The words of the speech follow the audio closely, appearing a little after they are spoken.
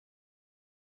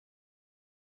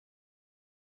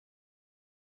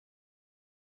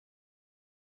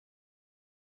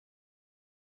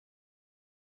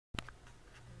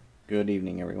Good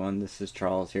evening, everyone. This is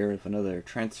Charles here with another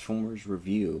Transformers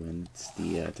review, and it's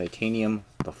the Titanium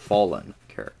the Fallen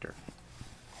character.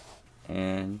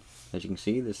 And as you can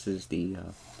see, this is the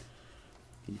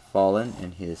Fallen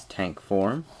in his tank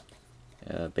form,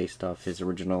 based off his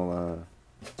original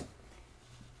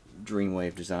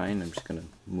Dreamwave design. I'm just going to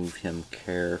move him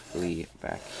carefully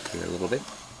back here a little bit.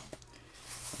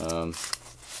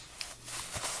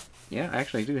 Yeah,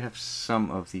 actually I do have some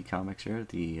of the comics here,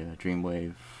 the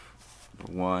Dreamwave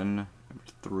number 1, number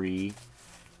 3,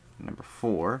 and number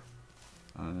 4.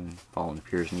 Fallen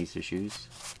appears in these issues,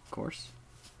 of course.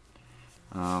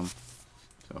 So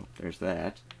there's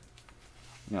that.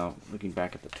 Now, looking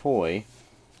back at the toy,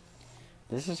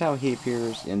 this is how he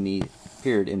appeared in the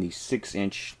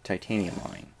 6-inch titanium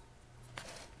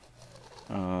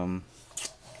line.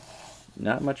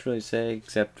 Not much really to say,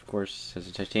 except, of course, as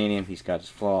a titanium, he's got his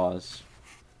flaws.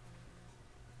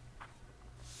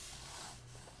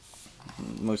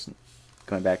 Most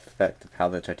going back to the fact of how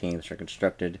the titaniums are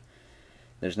constructed,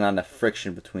 there's not enough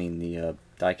friction between the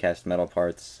die-cast metal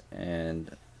parts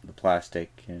and the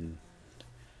plastic and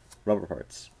rubber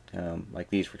parts. Like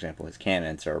these, for example, his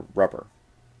cannons are rubber,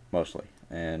 mostly,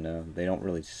 and they don't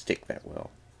really stick that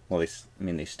well. Well,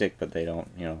 they stick, but they don't,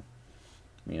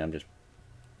 I'm just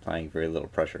applying very little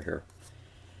pressure here.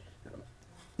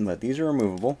 But these are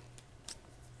removable.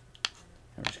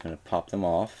 I'm just going to pop them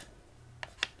off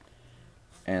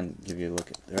and give you a look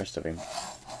at the rest of him.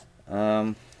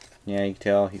 Yeah, you can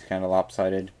tell he's kind of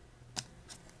lopsided.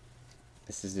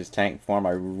 This is his tank form.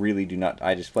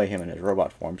 I display him in his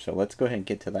robot form, so let's go ahead and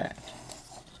get to that.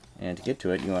 And to get to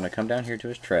it, you want to come down here to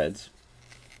his treads,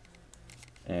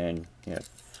 and you have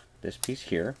this piece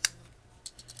here.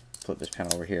 Flip this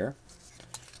panel over here,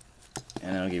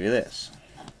 and I'll give you this.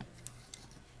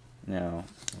 Now,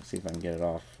 let's see if I can get it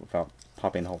off without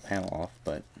popping the whole panel off,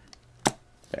 but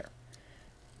there.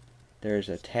 There's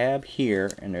a tab here,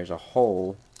 and there's a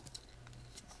hole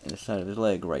in the side of his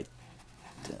leg right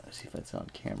there. Let's see if it's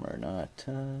on camera or not.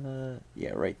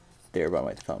 Yeah, right there by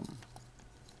my thumb.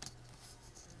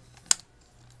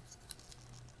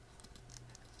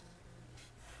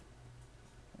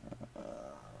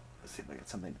 Let's see if I got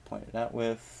something to point it out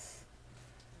with.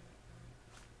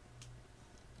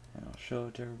 And I'll show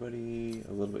it to everybody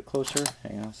a little bit closer.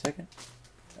 Hang on a second.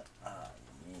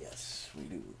 Yes, we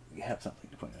do. We have something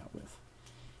to point it out with.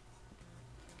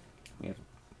 We have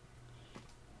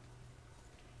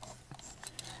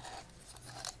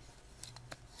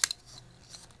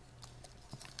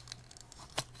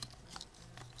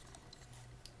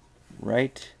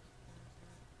right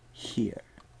here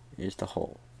is the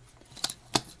hole,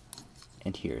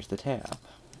 and here's the tab.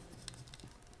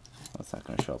 Well, it's not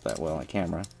going to show up that well on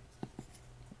camera.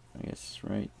 I guess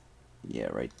right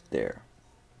there,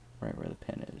 right where the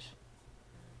pen is.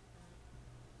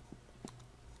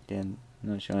 Again,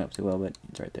 not showing up too well, but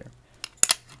it's right there.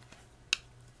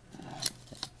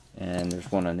 And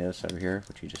there's one on the other side over here,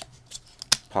 which you just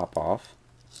pop off.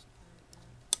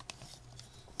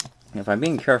 If I'm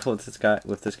being careful with this guy,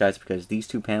 it's because these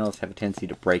two panels have a tendency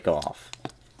to break off.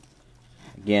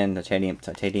 Again, the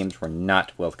titaniums were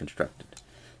not well constructed.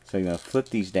 So you're going to flip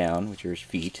these down, which are his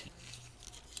feet,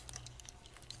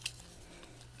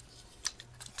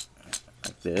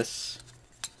 like this.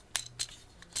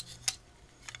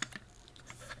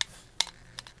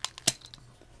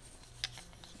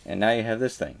 And now you have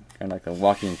this thing, kind of like a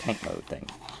walking tank mode thing.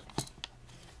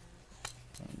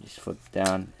 And just flip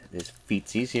down his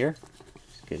feetsies here,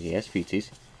 because he has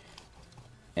feetsies.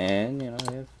 And, you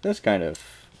have this kind of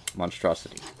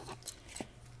monstrosity.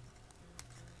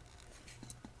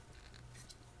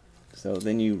 So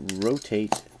then you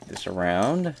rotate this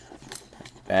around,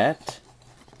 that.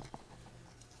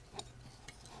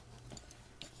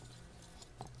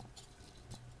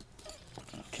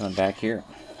 Coming back here.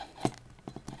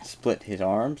 Split his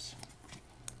arms.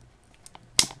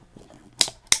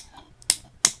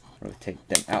 Rotate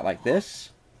them out like this.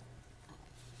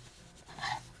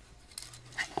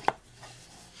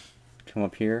 Come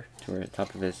up here to where the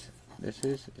top of this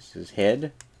is his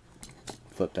head.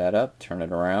 Flip that up, turn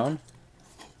it around.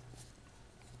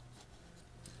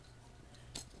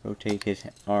 Rotate his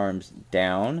arms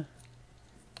down.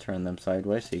 Turn them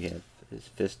sideways so you have his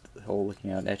fist hole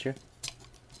looking out at you.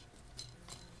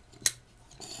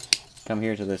 Come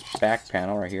here to this back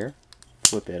panel right here.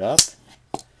 Flip it up.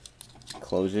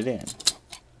 Close it in.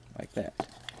 Like that.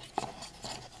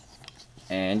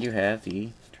 And you have the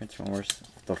Transformers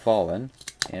the Fallen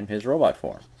in his robot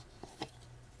form.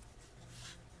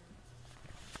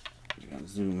 I'm going to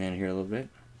zoom in here a little bit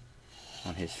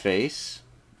on his face.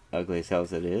 Ugly as hell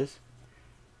as it is.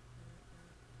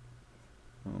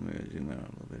 Let me zoom out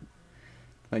a little bit.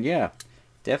 But yeah,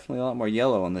 definitely a lot more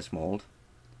yellow on this mode.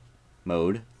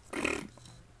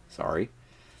 Sorry.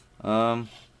 Yeah.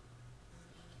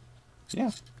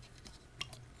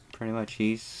 Pretty much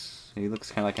he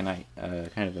looks kind of like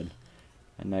kind of a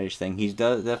nice thing. He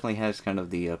definitely has kind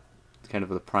of the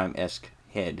Prime-esque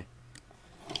head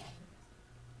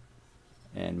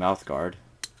and mouth guard,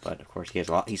 but of course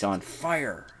he's on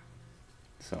fire.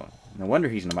 So no wonder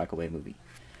he's in a microwave movie.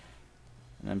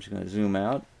 And I'm just going to zoom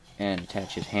out and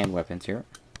attach his hand weapons here,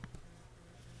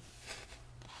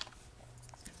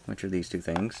 which are these two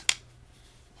things,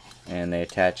 and they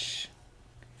attach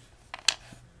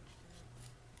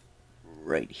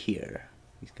right here.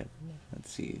 He's got,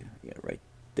 let's see, yeah, right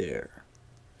there.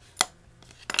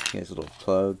 He has little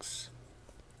plugs.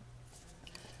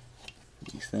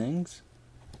 These things.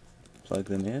 Plug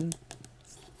them in.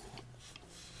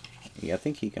 Yeah, I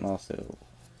think he can also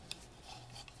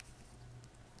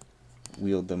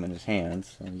wield them in his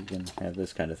hands. So you can have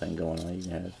this kind of thing going on. You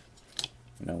can have,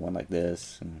 one like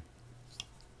this and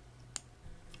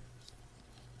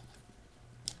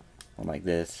one like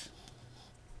this.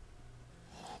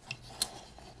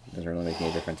 Doesn't really make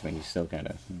any difference. I mean, he's still kind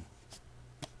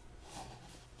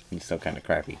of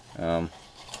crappy.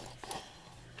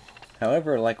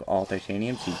 However, like all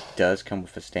titaniums, he does come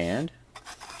with a stand,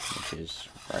 which is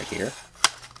right here.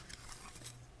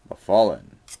 A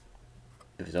Fallen,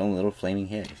 with his own little flaming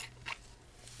head,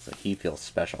 so he feels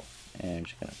special. And I'm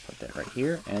just gonna put that right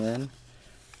here, and then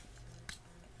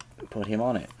put him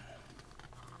on it.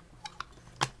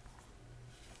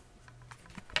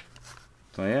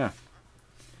 So yeah.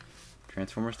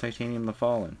 Transformers Titanium the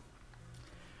Fallen.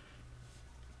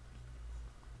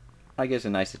 I guess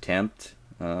a nice attempt.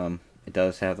 It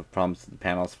does have the problems with the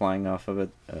panels flying off of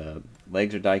it.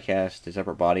 Legs are die cast. His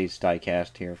upper body's die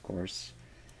cast here, of course.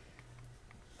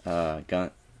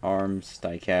 Gun arms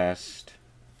die cast.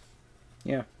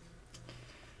 Yeah.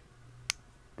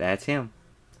 That's him.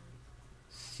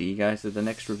 See you guys at the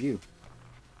next review.